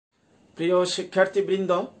প্রিয়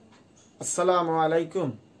শিক্ষার্থীবৃন্দ, আসসালামু আলাইকুম।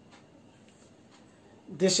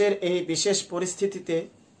 দেশের এই বিশেষ পরিস্থিতিতে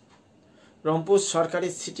রংপুর সরকারি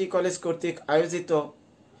সিটি কলেজ কর্তৃক আয়োজিত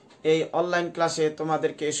এই অনলাইন ক্লাসে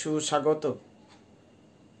তোমাদেরকে সুস্বাগত।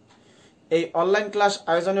 এই অনলাইন ক্লাস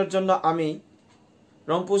আয়োজনের জন্য আমি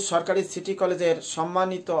রংপুর সরকারি সিটি কলেজের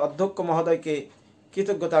সম্মানিত অধ্যক্ষ মহোদয়কে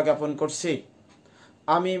কৃতজ্ঞতা জ্ঞাপন করছি।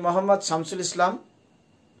 আমি মোহাম্মদ শামসুল ইসলাম,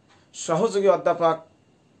 সহযোগী অধ্যাপক,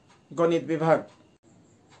 গণিত বিভাগ।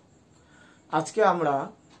 আজকে আমরা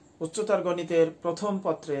উচ্চতর গণিতের প্রথম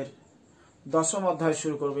পত্রের 10ম অধ্যায়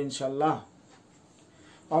শুরু করব ইনশাল্লাহ।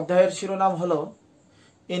 অধ্যায়ের শিরোনাম হলো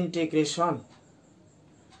ইন্টিগ্রেশন,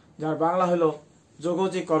 যার বাংলা হলো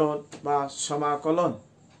যোগজীকরণ বা সমাকলন।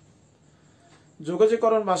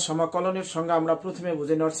 যোগজীকরণ বা সমাকলনের সঙ্গে আমরা প্রথমে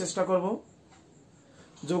বুঝে নেওয়ার চেষ্টা করব।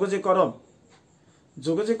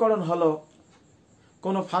 যোগজীকরণ হলো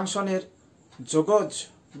কোনো ফাংশনের যোগজ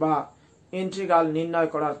বা ইন্টিগ্রাল নির্ণয়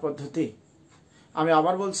করার পদ্ধতি। আমি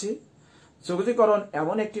আবার বলছি, যোগজীকরণ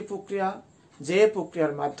এমন একটি প্রক্রিয়া যে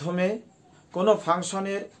প্রক্রিয়ার মাধ্যমে কোনো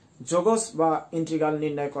ফাংশনের যোগজ বা ইন্টিগ্রাল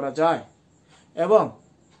নির্ণয় করা যায় এবং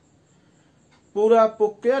পুরা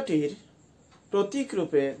প্রক্রিয়াটির প্রতীক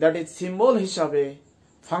রূপে, দ্যাট ইজ সিম্বল হিসাবে,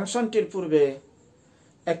 ফাংশনটির পূর্বে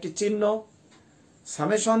একটি চিহ্ন,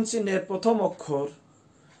 সামেশন চিহ্নের প্রথম অক্ষর,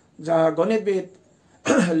 যা গণিতবিদ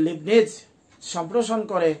লিবনিজ সম্প্রসারণ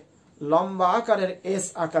করে লম্বা আকারের এস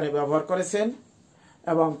আকারে ব্যবহার করেছেন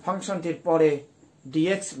এবং ফাংশনটির পরে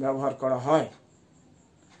ডিএক্স ব্যবহার করা হয়।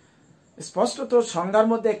 স্পষ্টত সংজ্ঞার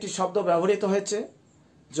মধ্যে একটি শব্দ ব্যবহৃত হয়েছে,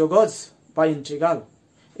 যোগজ বা ইন্টিগ্রাল।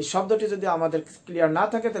 এই শব্দটি যদি আমাদের ক্লিয়ার না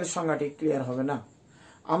থাকে তাহলে সংজ্ঞাটি ক্লিয়ার হবে না।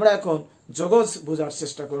 আমরা এখন যোগজ বোঝার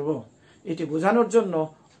চেষ্টা করব। এটি বোঝানোর জন্য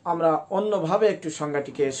আমরা অন্যভাবে একটু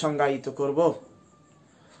সংজ্ঞাটিকে সংজ্ঞায়িত করব।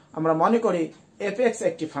 আমরা মনে করি এফএক্স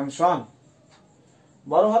একটি ফাংশন।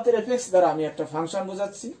 বড় হাতের এফএক্স দ্বারা আমি একটা ফাংশন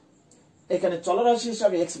বোঝাচ্ছি। এখানে চলরাশি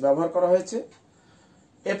হিসাবে এক্স ব্যবহার করা হয়েছে।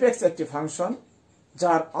 এফএক্স একটি ফাংশন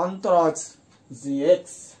যার অন্তরাজ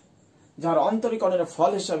জিএক্স, যার অন্তরীকরণের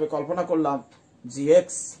ফল হিসাবে কল্পনা করলাম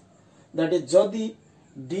জিএক্স। দ্যাট ইজ, যদি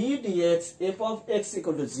D dx F of x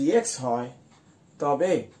equal to GX হয়,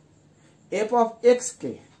 তবে F of x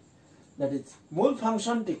K, that is মূল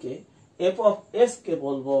ফাংশনটিকে এফ অফ এক্স কে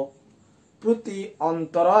বলবো প্রতি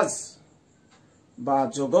অন্তরাজ বা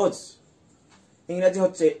যোগজ। ইংরেজি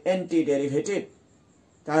হচ্ছে অ্যান্টি ডেরিভেটিভ।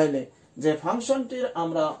 তাহলে যে ফাংশনটির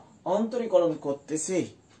আমরা অন্তরীকরণ করতেছি,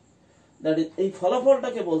 দ্যাট ইজ এই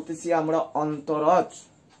ফলাফলটাকে বলতেছি আমরা অন্তরাজ,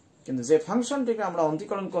 কিন্তু যে ফাংশনটিকে আমরা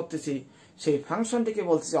অন্তরীকরণ করতেছি সেই ফাংশনটিকে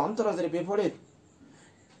বলতেছি অন্তরাজের বিপরীত,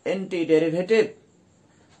 অ্যান্টি ডেরিভেটিভ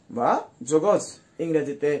বা যোগজ,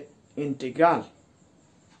 ইংরেজিতে ইন্টিগ্রাল,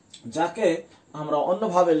 যাকে আমরা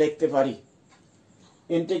অন্যভাবে লিখতে পারি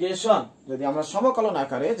ইন্টিগ্রেশন। যদি আমরা সমকলন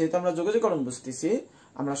আকারে, যেহেতু আমরা যোগজীকরণ বুঝতেছি,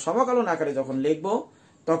 আমরা সমকলন আকারে যখন লিখব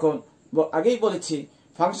তখন আগেই বলেছি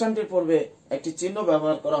ফাংশনটির পূর্বে একটি চিহ্ন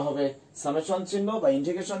ব্যবহার করা হবে, সামেশন চিহ্ন বা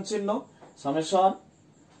ইন্টিগ্রেশন চিহ্ন। সামেশন,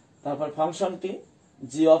 তারপর ফাংশনটি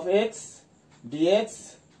জি অফ এক্স ডিএক্স,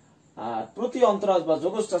 আর প্রতি অন্তরাজ বা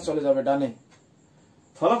যোগজটা চলে যাবে ডানে।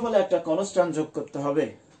 ফলাফলে একটা কনস্ট্যান্ট যোগ করতে হবে।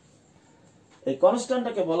 এই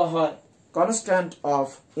কনস্ট্যান্টটাকে বলা হয় কনস্ট্যান্ট অফ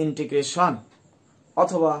ইন্টিগ্রেশন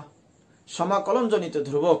অথবা সমাকলনজনিত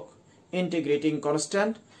ধ্রুবক, ইন্টিগ্রেটিং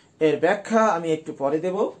কনস্ট্যান্ট। এর ব্যাখ্যা আমি একটু পরে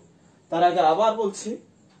দেব। তার আগে আবার বলছি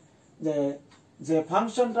যে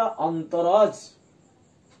ফাংশনটা অন্তরাজ,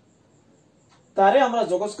 তারে আমরা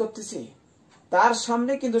যোগজ করতেছি, তার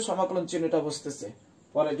সামনে কিন্তু সমাকলন চিহ্নটা বসতেছে,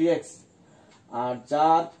 পরে ডিএক্স, আর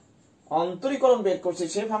যার অন্তরীকরণ বের করছে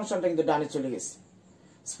সেই ফাংশনটা কিন্তু ডানে চলে গেছে।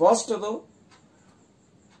 স্পষ্টত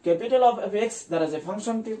ক্যাপিটাল অফ এফ এক্স দ্বারা যে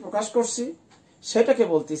ফাংশনটি প্রকাশ করছি সেটাকে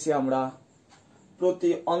বলতেছি আমরা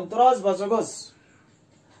প্রতি অন্তরাজ বা যোগজ,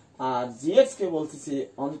 আর জিএক্স কে বলতেছি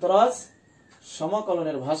অন্তরাজ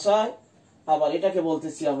সমাকলনের ভাষায়। আবার এটাকে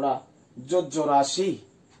বলতেছি আমরা যোজ্য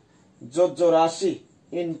রাশি,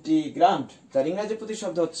 ইন্টিগ্রান্ড, যার ইংরেজি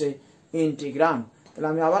প্রতিশব্দ হচ্ছে ইন্টিগ্রান্ড। তাহলে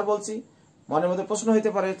আমি আবার বলছি, মনের মধ্যে প্রশ্ন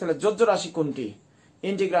হইতে পারে, তাহলে যোজ্য রাশি কোনটি?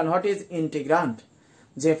 ইন্টিগ্রান্ড। What is integrand?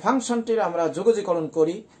 যে ফাংশনটির আমরা যোগজীকরণ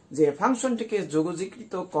করি, যে ফাংশনটিকে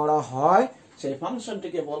যোগজীকৃত করা হয়, সেই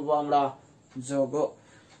ফাংশনটিকে বলবো আমরা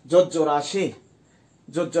যোজ্য রাশি।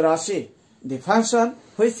 The function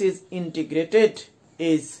which is integrated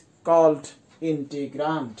is called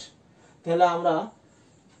integrand. তাহলে আমরা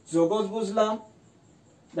যোগজ বুঝলাম,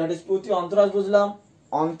 দ্যাট ইজ প্রতি অন্তরাজ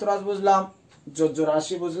বুঝলাম, যোজ্য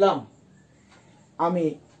রাশি বুঝলাম। আমি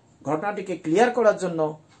ঘটনাটিকে ক্লিয়ার করার জন্য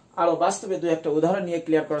আরো বাস্তবে দু একটা উদাহরণ নিয়ে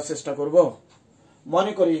ক্লিয়ার করার চেষ্টা করব।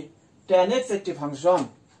 মনে করি tan x একটি ফাংশন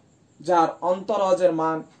যার অন্তরাজের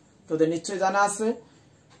মান তোদের নিশ্চয়ই জানা আছে,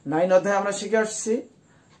 9 অধ্যায়ে আমরা শিখে আসছি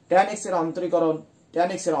tan x এর অন্তরীকরণ, tan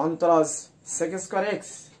x এর অন্তরাজ sec square x,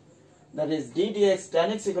 that is d dx tan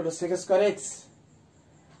x equal to sec square x।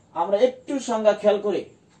 আমরা একটু সংজ্ঞা খেয়াল করি,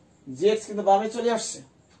 gx কিন্তু বামে চলে আসছে,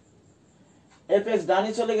 fx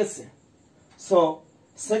ডানে চলে গেছে, সো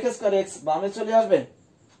sec স্কয়ার x বামে চলে আসবে,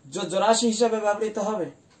 যোজরাশি হিসাবে ব্যবহৃত হবে,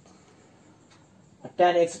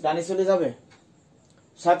 tan x ডানে চলে যাবে,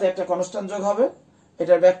 সাথে একটা কনস্ট্যান্ট যোগ হবে।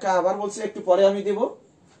 এটার ব্যাখ্যা আবার বলছি, একটু পরে আমি দিব।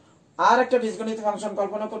 আর একটা বীজগণিত ফাংশন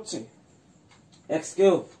কল্পনা করছি x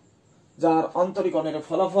কিউব, যার অন্তরীকরণের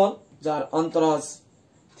ফলাফল, যার অন্তরাজ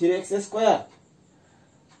 3x স্কয়ার।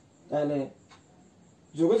 তাহলে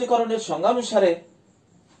যোগজীকরণের সংজ্ঞা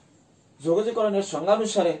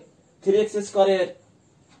অনুসারে 3x স্কয়ারের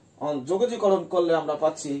যোগজীকরণ করলে আমরা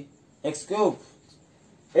পাচ্ছি x কিউব,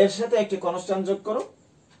 এর সাথে একটি কনস্ট্যান্ট যোগ করো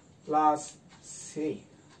প্লাস c।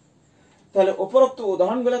 তাহলে উপরোক্ত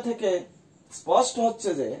উদাহরণগুলো থেকে স্পষ্ট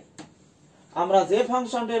হচ্ছে যে আমরা যে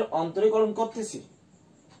ফাংশনটির অন্তরীকরণ করতেছি,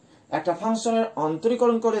 একটা ফাংশনের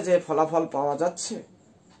অন্তরীকরণ করে যে ফলাফল পাওয়া যাচ্ছে,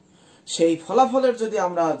 সেই ফলাফলের যদি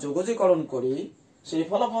আমরা যোগজীকরণ করি, সেই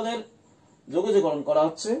ফলাফলের যোগজীকরণ করা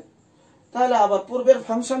হচ্ছে, তাহলে আবার পূর্বের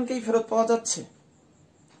ফাংশনকেই ফেরত পাওয়া যাচ্ছে।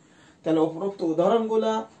 তাহলে উপরোক্ত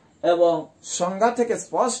উদাহরণগুলা এবং সংজ্ঞা থেকে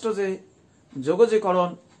স্পষ্ট যে যোগজীকরণ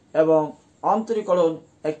এবং অন্তরীকরণ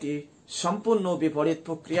একটি সম্পূর্ণ বিপরীত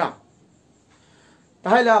প্রক্রিয়া।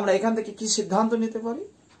 তাহলে আমরা এখান থেকে কি সিদ্ধান্ত নিতে পারি,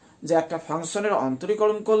 যে একটা ফাংশনের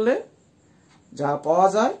অন্তরীকরণ করলে যা পাওয়া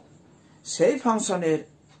যায়, সেই ফাংশনের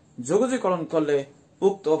যোগজীকরণ করলে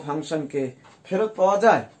উক্ত ফাংশনকে ফেরত পাওয়া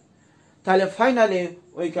যায়। তাহলে finally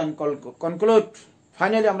we can conclude,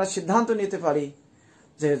 finally আমরা সিদ্ধান্ত নিতে পারি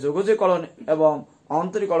যে যোগজীকরণ এবং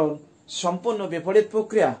অন্তরীকরণ সম্পূর্ণ বিপরীত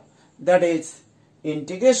প্রক্রিয়া, that is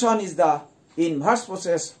integration is the inverse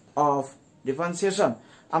process of differentiation.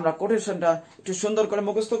 আমরা কোটেশনটা একটু সুন্দর করে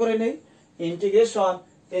মুখস্থ করে নেই, integration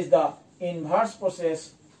is the inverse process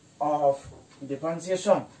of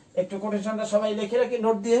differentiation. একটু কোটেশনটা সবাই লিখে রাখি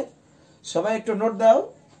নোট দিয়ে, সবাই একটু নোট দাও,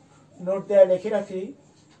 নোট দিয়ে লিখে রাখি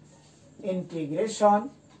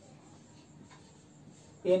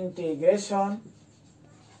integration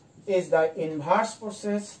is the inverse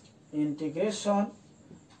process, integration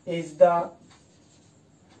is the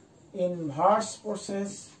inverse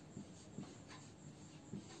process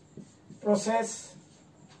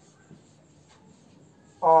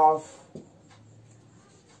of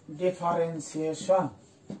differentiation।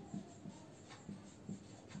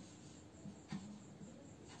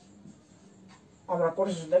 আমরা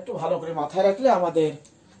কোটেশনটা একটু ভালো করে মাথায় রাখলে আমাদের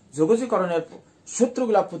যোগজীকরণের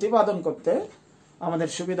সূত্রগুলা প্রতিপাদন করতে আমাদের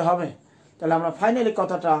সুবিধা হবে। তাহলে আমরা ফাইনালি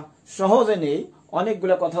কথাটা সহজে নেই,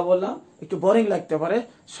 অনেকগুলো কথা বললাম, একটু বোরিং লাগতে পারে,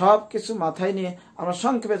 সব কিছু মাথায় নিয়ে আমরা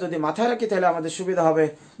সংক্ষেপে যদি মাথায় রাখি, তাহলে আমাদের সুবিধা হবে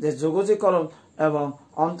যে যোগজীকরণ এবং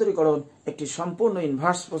অন্তরীকরণ একটি সম্পূর্ণ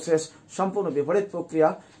ইনভার্স প্রসেস, সম্পূর্ণ বিপরীত প্রক্রিয়া।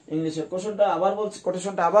 ইংলিশের কোটেশনটা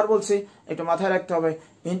আবার বলছি, একটু মাথায় রাখতে হবে,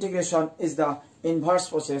 integration is the inverse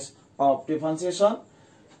process of differentiation.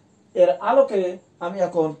 এর আলোকে আমি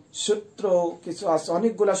এখন সূত্র কিছু আছে,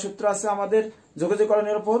 অনেকগুলা সূত্র আছে আমাদের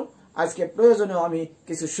যোগজীকরণের উপর। আজকে প্রয়োজনীয় আমি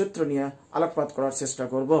কিছু সূত্র নিয়ে আলোকপাত করার চেষ্টা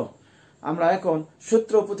করব। আমরা এখন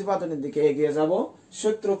সূত্র প্রতিপাদনের দিকে এগিয়ে যাব।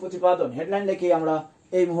 সূত্র প্রতিপাদন হেডলাইন লিখে আমরা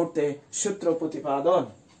এই মুহূর্তে সূত্র প্রতিপাদন,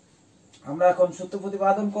 আমরা এখন সূত্র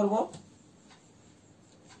প্রতিপাদন করব।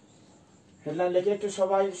 হেডলাইন লিখে একটু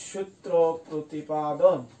সবাই সূত্র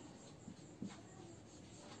প্রতিপাদন।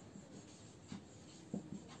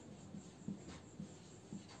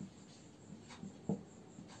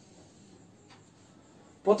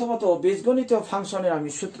 প্রথমত বীজগণিত ফাংশনের আমি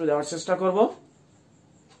সূত্র দেওয়ার চেষ্টা করব।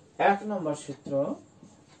 1 নম্বর সূত্র,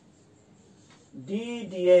 d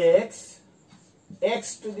dx x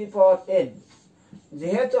to the power n।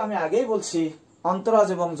 যেহেতু আমি আগেই বলছি অন্তরাজ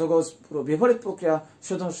এবং যোগজ পুরো বিপরীত প্রক্রিয়া,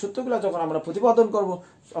 সুতরাং সূত্রগুলো যখন আমরা প্রতিপাদন করব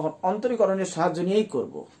তখন অন্তরীকরণের সাহায্য নিয়েই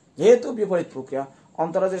করব। যেহেতু বিপরীত প্রক্রিয়া,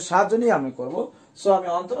 অন্তরাজের সাহায্য নিয়ে আমি করব, সো আমি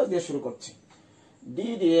অন্তরাজ দিয়ে শুরু করছি। d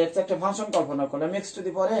dx একটা ফাংশন কল্পনা করলাম x to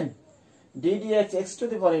the power n। d dx x to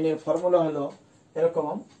the power n এর ফর্মুলা হলো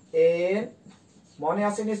এরকম, n মনে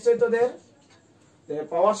আছে নিশ্চয়ই তোদের,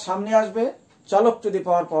 পাওয়ার সামনে আসবে, চলক to the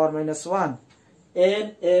power -1, n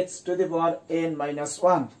x to the power n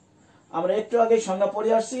 -1। আমরা একটু আগে সংজ্ঞা পড়ে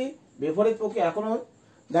আসছি, বিপরীত প্রক্রিয়া এখনো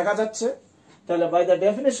দেখা যাচ্ছে। তাহলে by the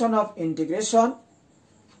definition of integration,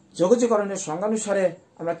 যোগজীকরণের সংজ্ঞা অনুসারে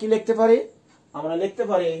আমরা কি লিখতে পারি, আমরা লিখতে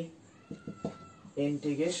পারি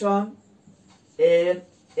integration n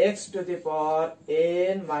x to the power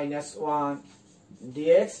n -1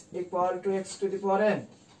 dx equal to x to the power n।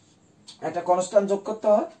 একটা কনস্ট্যান্ট যোগ করতে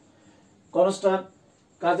হয়, কনস্ট্যান্ট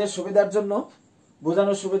কাজের সুবিধার জন্য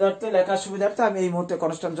বোঝানোর সুবিধার্থে, লেখার সুবিধার্থে আমি এই মুহূর্তে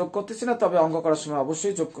কনস্ট্যান্ট যোগ করতেছি না, তবে অঙ্ক করার সময়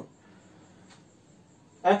অবশ্যই যোগ করব।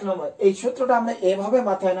 1 নম্বর, এই সূত্রটা আমরা এভাবে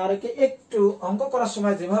মাথায় না রেখে একটু অঙ্ক করার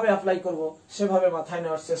সময় যেভাবে অ্যাপ্লাই করব সেভাবে মাথায়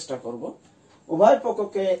নেওয়ার চেষ্টা করব। উভয়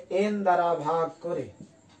পক্ষকে n দ্বারা ভাগ করে,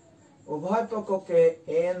 উভয় পক্ষকে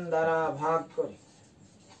n দ্বারা ভাগ করে,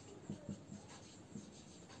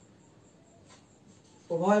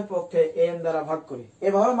 উভয় পক্ষে n দ্বারা ভাগ করি,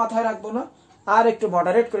 এভাবে মাথায় রাখবো না, আর একটু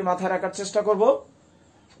মডারেট করে মাথায় রাখার চেষ্টা করব।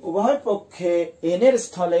 উভয় পক্ষে n এর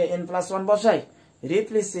স্থলে n+1 বসাই,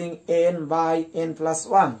 রিপ্লেসিং n বাই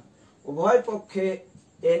n+1। উভয় পক্ষে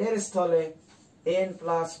n এর স্থলে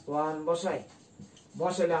n+1 বসাই,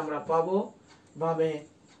 বসালে আমরা পাবো ভাবে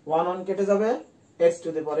 1 কেটে যাবে, x to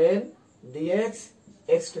the power n dx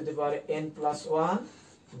x to the power n+1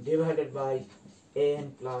 divided by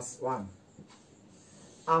n+1।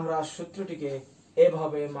 আমরা সূত্রটিকে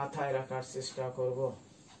এভাবে মাথায় রাখার চেষ্টা করব।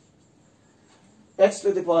 x to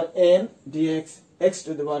the power n dx x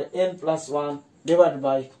to the power n+1 divided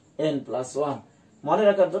by n+1 মনে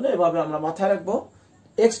রাখার জন্য এভাবে আমরা মাথায় রাখবো,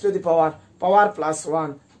 x to the power +1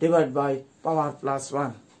 divide by পাওয়ার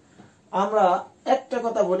 +1। আমরা একটা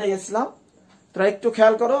কথা বলে গেছিলাম, তোরা একটু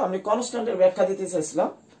খেয়াল করো, আমি কনস্ট্যান্টের ব্যাখ্যা দিতে চাইছিলাম,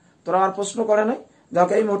 তোরা আর প্রশ্ন করে নাই।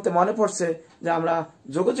 দেখো এই মুহূর্তে মনে পড়ছে যে আমরা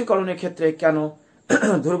যোগজীকরণের ক্ষেত্রে কেন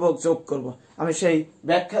ধ্রুবক যোগ করব, আমি সেই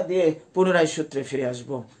ব্যাখ্যা দিয়ে পুনরায় সূত্রে ফিরে আসব।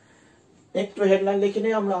 একটু হেডলাইন লিখে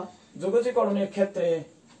নিই আমরা, যোগজীকরণের ক্ষেত্রে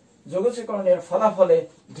যোগজীকরণের ফলাফলে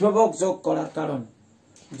ধ্রুবক যোগ করার কারণ।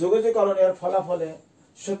 যোগজীকরণের ফলাফলে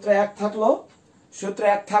সূত্র 1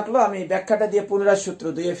 থাকলো, আমি ব্যাখ্যাটা দিয়ে পুনরায় সূত্র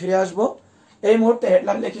 2 ফিরে আসব। এই মুহূর্তে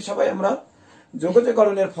হেডলাইন লিখি সবাই আমরা,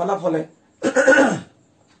 যোগজীকরণের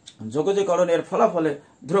ফলাফলে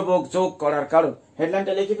ধ্রুবক যোগ করার কারণ।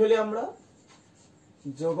 হেডলাইনটা লিখে ফেলি আমরা,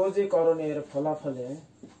 যোগজীকরণের ফলাফলে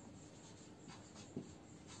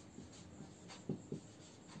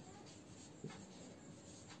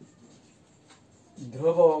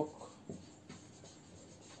ধ্রুবক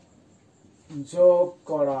যোগ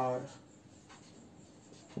করার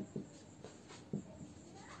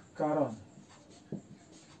কারণ।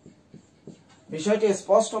 বিষয়টি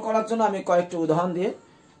স্পষ্ট করার জন্য আমি কয়েকটি উদাহরণ দিয়ে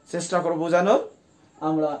চেষ্টা করব বোঝানোর।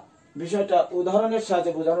 আমরা বিষয়টা উদাহরণের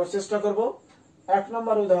সাহায্যে বোঝানোর চেষ্টা করব। 1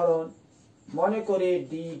 নম্বর উদাহরণ, মনে করি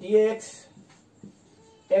d dx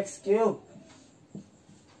x কিউব।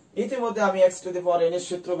 ইতিমধ্যে আমি x to the power n এর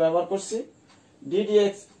সূত্র ব্যবহার করছি। d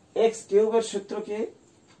dx x কিউবের সূত্র কি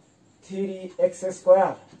 3x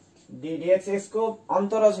square. d dx x cube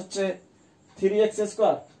অন্তরাজ হচ্ছে 3x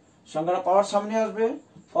স্কয়ার, সংখ্যাটা পাওয়ার সামনে আসবে,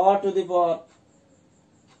 পাওয়ার টু দি পাওয়ার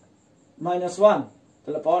 -1,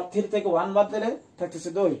 তাহলে পাওয়ার 3 থেকে 1 বাদ দিলে থাকতেছে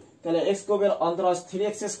 2, তাহলে x কিউবের অন্তরাজ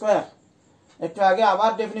 3x স্কয়ার। একটু আগে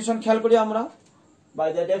আবার ডেফিনিশন খেয়াল করি আমরা, by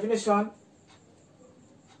the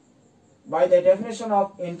definition of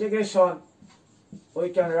integration we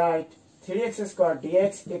can write 3x square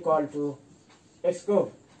dx equal to x cube।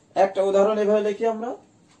 একটা উদাহরণ এভাবে লিখি আমরা,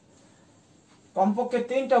 কমপক্ষে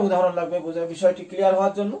 3টা উদাহরণ লাগবে বোঝা বিষয়টি ক্লিয়ার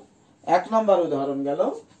হওয়ার জন্য। 1 নম্বর উদাহরণ গেল।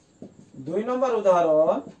 2 নম্বর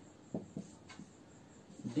উদাহরণ,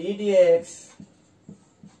 d dx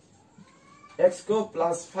x cube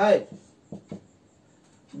plus 5,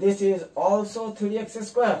 this is also 3x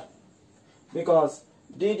square because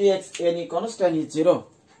d dx any constant is 0,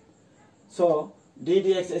 so d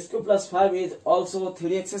dx x cube plus 5 is also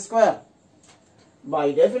 3x square. By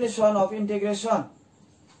definition of integration,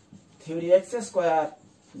 3x square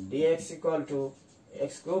dx equal to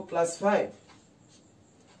x cube plus 5.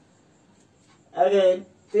 Again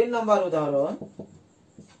 3 number উদাহরণ,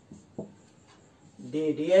 d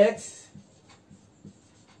dx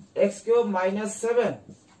x cube minus 7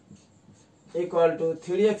 equal to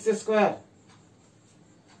 3x square.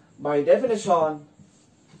 By definition,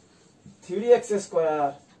 3x square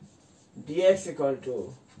dx equal to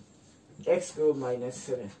x cube minus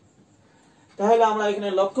 7. তাহলে আমরা এখানে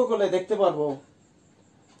লক্ষ্য করলে দেখতে পারবো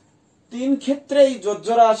 3 ক্ষেত্রেই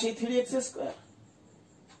জোড়া আসি 3x স্কয়ার,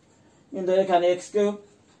 কিন্তু এখানে x কিউব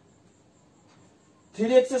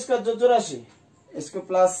 3x স্কয়ার জোড়া আসি x কিউব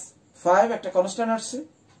প্লাস 5 একটা কনস্ট্যান্ট আসছে,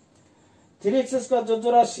 3x স্কয়ার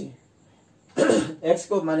জোড়া আসি x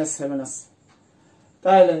কিউব মাইনাস 7 আছে।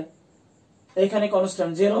 তাহলে এখানে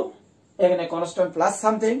কনস্ট্যান্ট 0, এখানে কনস্ট্যান্ট প্লাস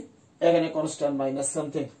সামথিং, এখানে কনস্ট্যান্ট মাইনাস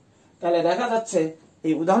সামথিং। তাহলে দেখা যাচ্ছে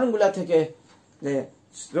এই উদাহরণগুলো থেকে যে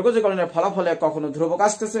যোগজীকরণের ফলাফলে কখনো ধ্রুবক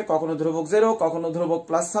আসতেছে, কখনো ধ্রুবক 0, কখনো ধ্রুবক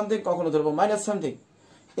প্লাস সামথিং, কখনো ধ্রুবক মাইনাস সামথিং,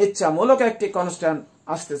 ইচ্ছামূলক একটি কনস্ট্যান্ট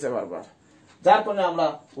আসতেছে বারবার। যার কারণে আমরা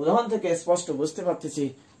উদাহরণ থেকে স্পষ্ট বুঝতে পারতেছি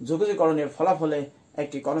যোগজীকরণের ফলাফলে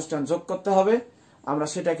একটি কনস্ট্যান্ট যোগ করতে হবে। আমরা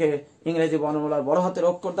সেটাকে ইংরেজি বর্ণমালার বড় হাতের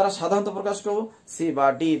অক্ষর দ্বারা সাধারণত প্রকাশ করব, সি বা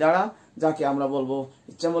ডি দ্বারা, যাকে আমরা বলবো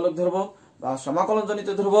ইচ্ছামূলক ধ্রুবক বা সমাকলনজনিত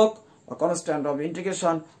ধ্রুবক বা constant of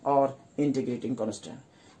integration or integrating constant.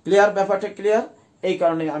 Clear? ব্যাপারটা ক্লিয়ার? এই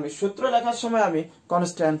কারণে আমি সূত্র লেখার সময় আমি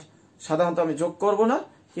কনস্ট্যান্ট সাধারণত আমি যোগ করব না,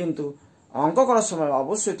 কিন্তু অঙ্ক করার সময়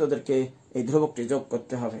অবশ্যই তোদেরকে এই ধ্রুবকটি যোগ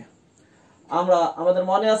করতে হবে। আমাদের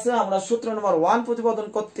মনে আছে আমরা সূত্র নম্বর 1 প্রতিপাদন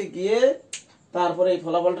করতে গিয়ে তারপরে এই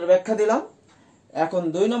ফলাফলটার ব্যাখ্যা দিলাম। এখন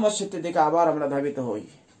 2 নম্বর সূত্রের দিকে আবার আমরা ধাবিত হই।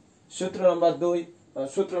 সূত্র নম্বর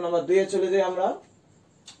 2 এ চলে যাই আমরা।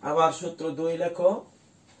 আবার সূত্র 2 লেখো।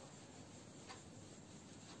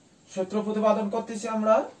 সূত্র প্রতিপাদন করতেছি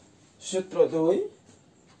আমরা। সূত্র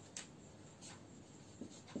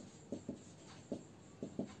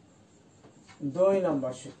 2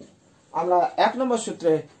 নম্বর সূত্র। আমরা 1 নম্বর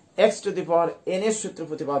সূত্রে x to the power n এর সূত্র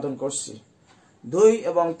প্রতিপাদন করছি। 2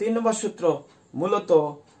 এবং 3 নম্বর সূত্র মূলত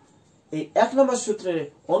এই 1 নম্বর সূত্রের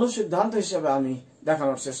অনুসিদ্ধান্ত হিসেবে আমি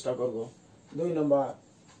দেখানোর চেষ্টা করব। 2 নম্বর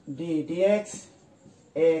d dx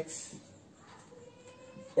x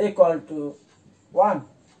equal to 1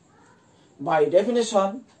 by definition.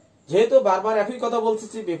 যেহেতু বারবার একই কথা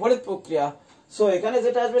বলতেছি, বিপরীত প্রক্রিয়া, সো এখানে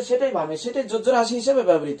যেটা আসবে সেটাই পাবে, সেটাই যোজ্য রাশি হিসেবে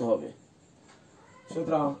ব্যবহৃত হবে।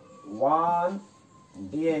 সুতরাং 1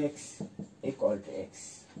 dx equal to x,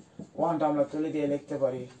 1টা আমরা তুলে দিয়ে লিখতে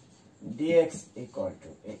পারি dx equal to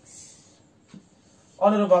x।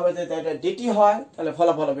 অনুরূপভাবে যদি এটা dt হয় তাহলে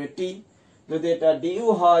ফলাফল হবে t, যদি এটা du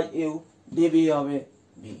হয় u, dv হবে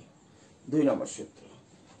v। 2 নম্বর সূত্র।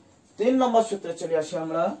 3 নম্বর সূত্রে চলে আসি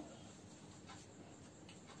আমরা।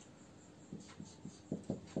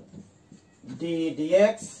 d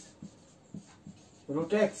dx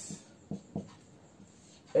root x,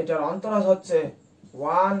 এটার অন্তরাল হচ্ছে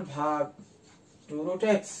 1 ভাগ 2 root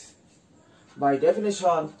x। By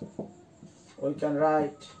definition we can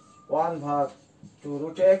write 1 ভাগ 2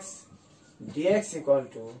 root x dx equal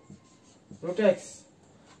to root x।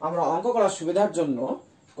 আমরা অঙ্ক করার সুবিধার জন্য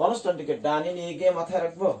কনস্ট্যান্টটিকে ডানে নিয়ে গিয়ে মাথায়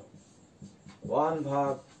রাখবো। 1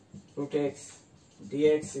 ভাগ root x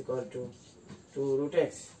dx equal to 2 root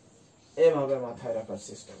x, এভাবে মাথায় রাখার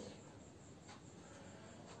চেষ্টা করি।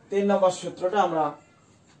 3 নম্বর সূত্রটা আমরা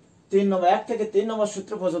 1 থেকে 3 নম্বর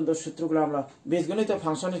সূত্র পর্যন্ত সূত্রগুলো আমরা বীজগণিত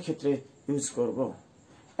ফাংশনের ক্ষেত্রে ইউজ করব।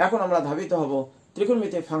 এখন আমরা ধাবিত হব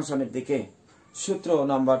ত্রিকোণমিতিক ফাংশনের দিকে। সূত্র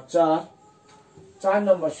নাম্বার 4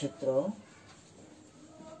 নম্বর সূত্র।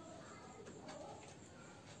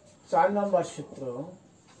 4 নম্বর সূত্র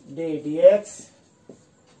d dx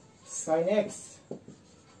sin x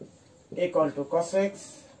equal to cos x।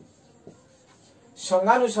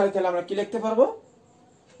 সংজ্ঞানুসারে তাহলে আমরা কি লিখতে পারবো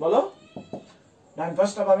বলো? ডান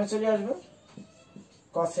পাশটা বামে চলে আসবে।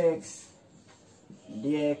 cos x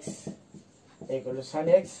dx equal to sin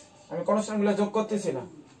x। আমি কনস্ট্যান্টগুলো যোগ করতেছি না,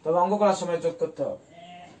 তবে অঙ্ক করার সময় যোগ করতে হবে।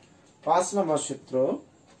 5 নম্বর সূত্র।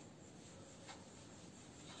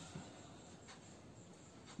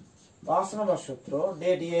 5 নম্বর সূত্র d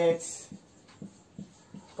dx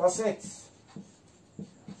cos x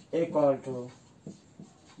equal to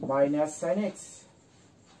minus sin x।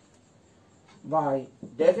 By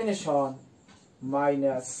definition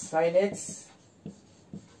minus sin x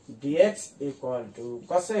dx equal to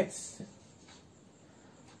cos x।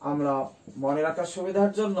 আমরা মনে রাখার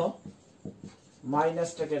সুবিধার জন্য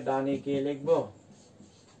মাইনাসটাকে ডানে গিয়ে লিখব।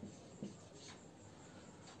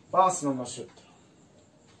 5 নম্বর সূত্র।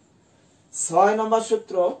 6 নম্বর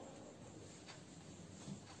সূত্র।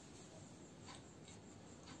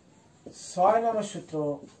 6 নম্বর সূত্র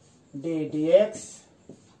d dx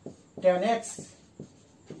tan x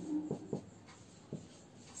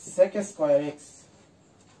sec square x।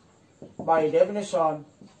 By definition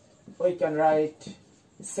we can write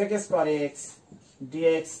sec square x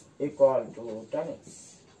dx equal to tan x।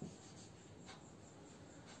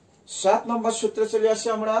 7 নম্বর সূত্রে চলে আসি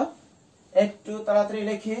আমরা। একটু তাড়াতাড়ি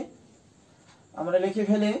লিখি, আমরা লিখে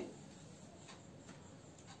ফেলি।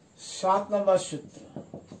 7 নম্বর সূত্র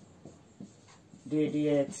d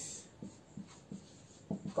dx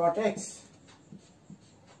cot x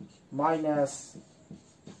minus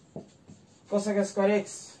cosec square x।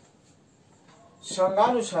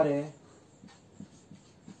 সংজ্ঞানুসারে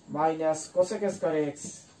minus cosec square x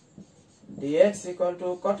dx equal to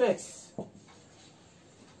cot x।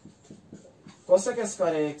 cosec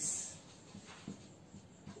square x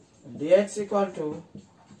dx equal to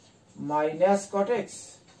minus cot x।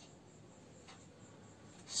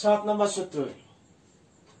 7 নম্বর সূত্র।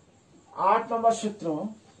 8 নম্বর সূত্র।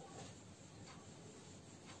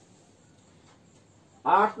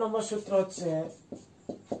 8 নম্বর সূত্র হচ্ছে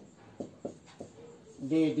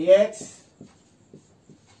d dx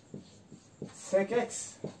sec x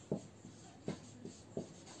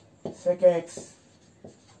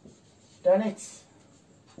tan x।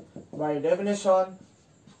 by definition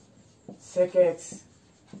sec x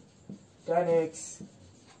tan x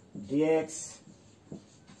dx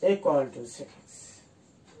equal to sec x।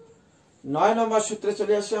 9 নম্বর সূত্রে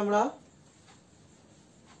চলে আসি আমরা।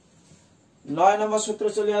 9 নম্বর সূত্রে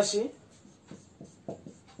চলে আসি।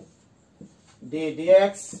 d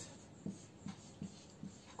dx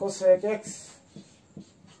cosec x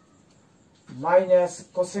minus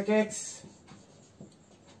cosec x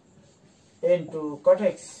into cot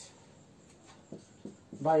x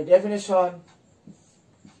by definition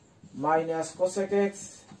minus cosec x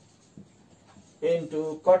into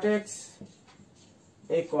cot x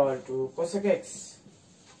equal to cosec x।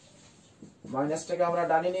 মাইনাসটাকে আমরা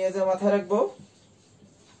ডানে নিয়ে যে মাথায় রাখবো,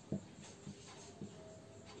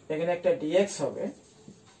 এখানে একটা dx হবে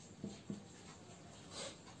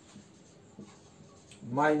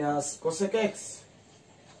মাইনাস cosec x।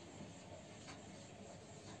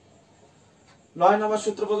 9 নম্বর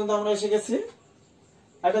সূত্র পর্যন্ত আমরা এসে গেছি।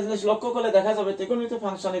 একটা জিনিস লক্ষ্য করলে দেখা যাবে ত্রিকোণমিতিক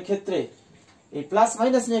ফাংশনের ক্ষেত্রে এই প্লাস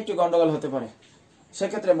মাইনাস নিয়ে একটু গন্ডগোল হতে পারে।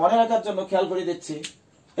 সেক্ষেত্রে মনে রাখার জন্য খেয়াল করে দিচ্ছি,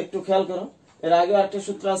 একটু খেয়াল করো। এর আগে একটা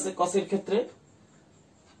সূত্র আছে কসের ক্ষেত্রে,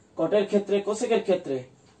 কটের ক্ষেত্রে, কোসেকের ক্ষেত্রে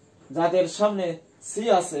যাদের সামনে সি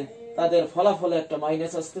আছে তাদের ফলাফলে একটা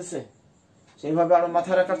মাইনাস আসতেছে। সেইভাবে আমরা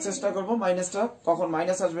মাথায় রাখার চেষ্টা করব মাইনাসটা কখন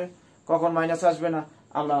মাইনাস আসবে কখন মাইনাস আসবে না।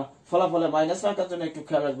 আমরা ফলাফলে মাইনাস রাখার জন্য একটু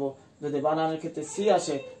খেয়াল রাখবো। যদি বানানের ক্ষেত্রে সি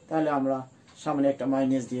আসে তাহলে আমরা সামনে একটা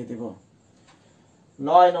মাইনাস দিয়ে দেব।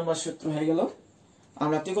 9 নম্বর সূত্র হয়ে গেল।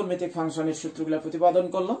 আমরা ত্রিকোণমিতিক ফাংশনের সূত্রগুলো প্রতিপাদন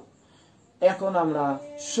করলাম। এখন আমরা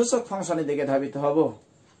সূচক ফাংশনের দিকে ধাবিত হব।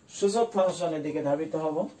 সূচক ফাংশনের দিকে ধাবিত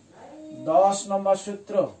হব। 10 নম্বর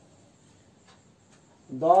সূত্র।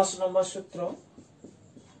 10 নম্বর সূত্র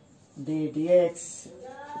d dx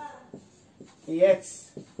dx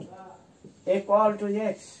equal to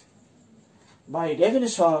x by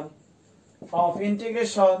definition of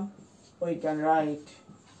integration we can write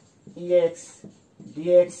ex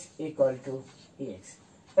dx equal to ex।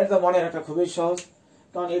 এটা মনে রাখা খুবই সহজ,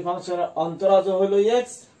 কারণ এই ফাংশনের অন্তরাজ হলো x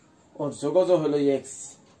ও যোগজ হলো x।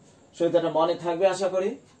 সেটা এটা মনে থাকবে আশা করি।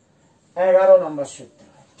 11 নম্বর সূত্র।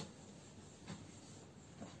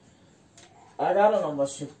 11 নম্বর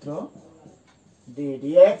সূত্র d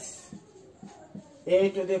dx a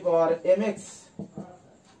to the power mx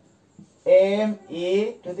m e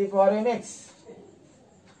to the power mx।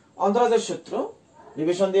 অন্তরাজের সূত্র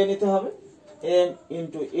ডিভিশন দিয়ে নিতে হবে, m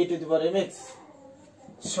into e to the power mx।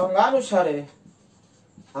 সংজ্ঞানুসারে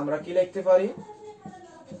আমরা কি লিখতে পারি,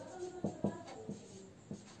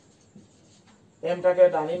 m টাকে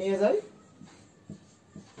ডানে নিয়ে যাই,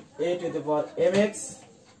 a to the power mx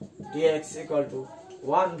dx equal to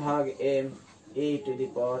 1 ভাগ m e to the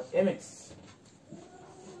power mx।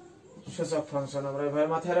 সূচক ফাংশন আমরা এভাবে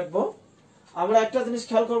মাথায় রাখবো। আমরা একটা জিনিস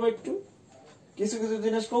খেয়াল করবো, একটু কিছু কিছু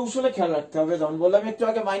জিনিস কৌশলে খেয়াল রাখতে হবে। যেমন বললাম একটু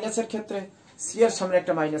আগে মাইনাসের ক্ষেত্রে সি এর সামনে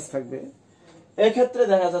একটা মাইনাস থাকবে। এই ক্ষেত্রে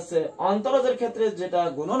দেখা যাচ্ছে অন্তরাজের ক্ষেত্রে যেটা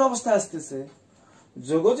গুণন অবস্থায় আসতেছে,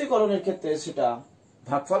 যোগজীকরণের ক্ষেত্রে সেটা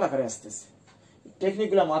ভাগফল আকারে আসতেছে।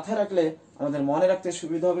 টেকনিকগুলো মাথায় রাখলে আমাদের মনে রাখতে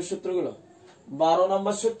সুবিধা হবে সূত্রগুলো। 12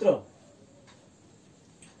 নম্বর সূত্র।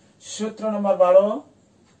 সূত্র নম্বর 12।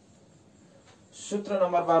 সূত্র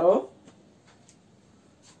নম্বর 12।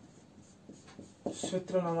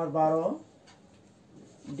 সূত্র নম্বর 12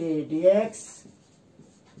 d dx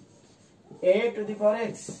a to the power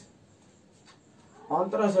x।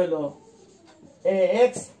 অন্তরাজ হইল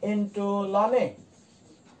ax into ln a।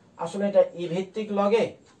 আসলে এটা ই ভিত্তিক লগে,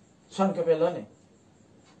 সংক্ষেপে ln a।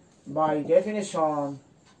 by definition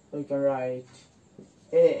we can write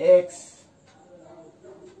ax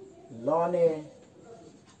ln a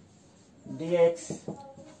dx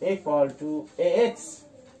equal to ax।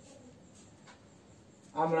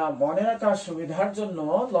 আমরা মনে রাখার সুবিধার জন্য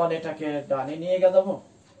ln এটাকে ডানে নিয়ে যাব।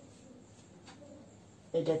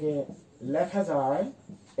 এটাকে লেখা যায়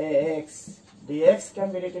ax dx can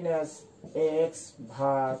be written as ax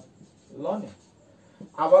ভাগ ln a।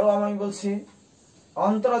 আবারও আমি বলছি,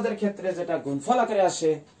 অন্তরাজের ক্ষেত্রে যেটা গুণফল আকারে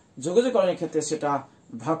আসে, যোগজীকরণের ক্ষেত্রে সেটা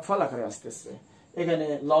ভাগফল আকারে আসতেছে। এখানে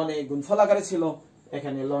ln a গুণফল আকারে ছিল,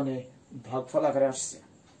 এখানে ln a ভাগফল আকারে আসছে।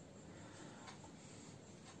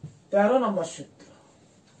 13 নম্বর সূত্র।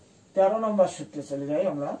 13 নম্বর সূত্রে চলে যাই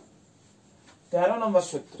আমরা। 13 নম্বর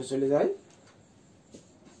সূত্রে চলে যাই।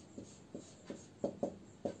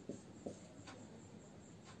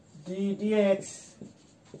 d dx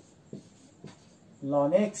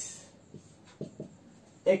ln x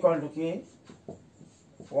equal to কি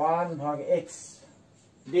 1 ভাগ x।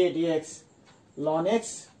 d dx ln x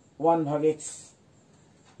 1 ভাগ x।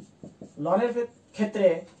 ln এর ক্ষেত্রে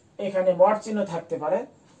এখানে মড চিহ্ন থাকতে পারে,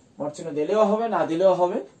 মড চিহ্ন দিলেও হবে না দিলেও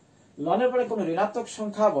হবে। লনের পরে কোনো ঋণাত্মক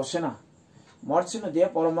সংখ্যা বসে না, মর চিহ্ন দিয়ে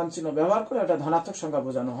পরমান চিহ্ন ব্যবহার করে এটা ধনাত্মক সংখ্যা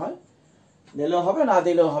বোঝানো হয়। দিলেও হবে, না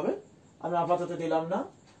দিলেও হবে, আমি আপাতত দিলাম না।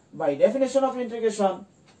 By definition of integration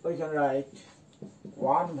we can write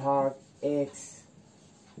 1 ভাগ x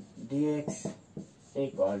dx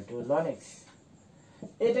equal to ln x।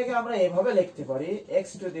 এটাকে আমরা এভাবে লিখতে পারি x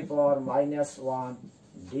to the power -1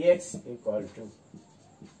 dx equal to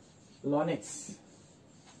ln x।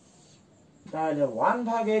 তাহলে 1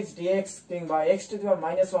 ভাগ x dx কিংবা x to the power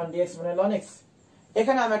 -1 dx মানে ln x।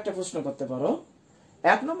 এখানে আমি একটা প্রশ্ন করতে পারো,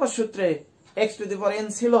 1 নম্বর সূত্রে x to the power n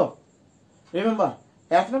ছিল, রিমেম্বার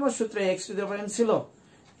 1 নম্বর সূত্রে x to the power n ছিল,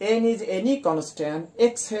 n is any constant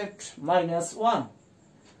except -1।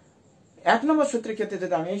 1 নম্বর সূত্রের ক্ষেত্রে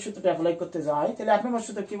যদি আমি এই সূত্রটা অ্যাপ্লাই করতে যাই, তাহলে 1 নম্বর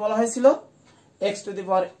সূত্রে কি বলা হয়েছিল, x to the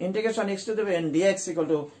power integration x to the power n dx equal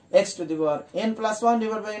to x to the power n plus 1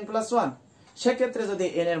 divide by n plus 1। সেক্ষেত্রে যদি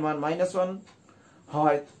n এর মান -1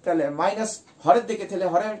 হয় তাহলে মাইনাস হরের দিকে, তাহলে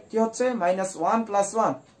হরের কি হচ্ছে -1 প্লাস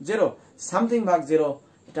 1 0 সামথিং ভাগ 0,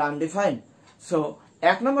 এটা আনডিফাইন্ড। সো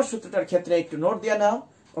 1 নম্বর সূত্রটার ক্ষেত্রে একটু নোট দিয়ে নাও,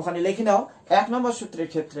 ওখানে লিখে নাও 1 নম্বর সূত্রের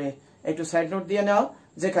ক্ষেত্রে একটু সাইড নোট দিয়ে নাও,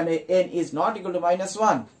 যেখানে n is not equal to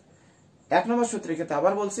 -1। 1 নম্বর সূত্রের ক্ষেত্রে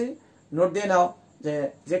আবার বলছি, নোট দিয়ে নাও যে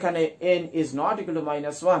যেখানে n is not equal to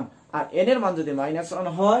 -1 R n এর মান যদি -1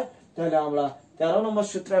 হয় তাহলে আমরা 13 নম্বর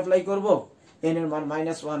সূত্র অ্যাপ্লাই করব। n এর মান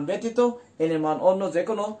 -1 ব্যতীত n এর মান অন্য যে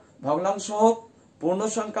কোনো ভগ্নাংশ হোক, পূর্ণ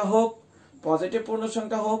সংখ্যা হোক, পজিটিভ পূর্ণ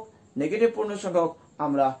সংখ্যা হোক, নেগেটিভ পূর্ণ সংখ্যা হোক,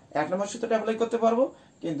 আমরা 1 নম্বর সূত্রটা অ্যাপ্লাই করতে পারবো।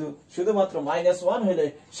 কিন্তু শুধুমাত্র -1 হলে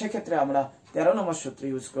সেক্ষেত্রে আমরা 13 নম্বর সূত্র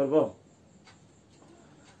ইউজ করব।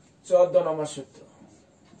 14 নম্বর সূত্র,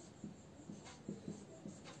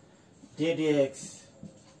 ddx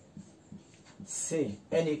c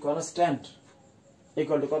any constant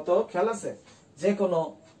equal to কত খেয়াল আছে, যে কোনো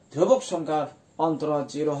ধ্রুবক সংখ্যার অন্তরাল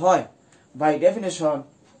 0 হয়। By definition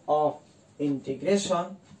of integration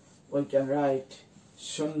we can write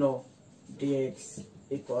 0 dx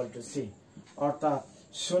equal to c, অর্থাৎ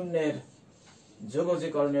শূন্যের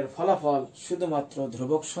যোগজীকরণের ফলাফল শুধুমাত্র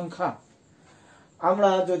ধ্রুবক সংখ্যা।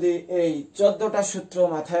 আমরা যদি এই 14টা সূত্র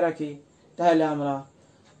মাথায় রাখি তাহলে আমরা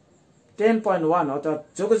 10.1 অর্থাৎ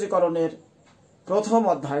যোগজীকরণের প্রথম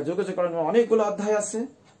অধ্যায়, যোগজীকরণের অনেকগুলো অধ্যায় আছে,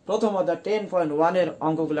 প্রথম অধ্যায় 10.1 এর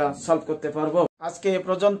অঙ্কগুলা সলভ করতে পারবো। আজকে এ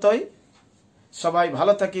পর্যন্তই, সবাই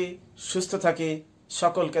ভালো থাকি, সুস্থ থাকি,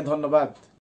 সকলকে ধন্যবাদ।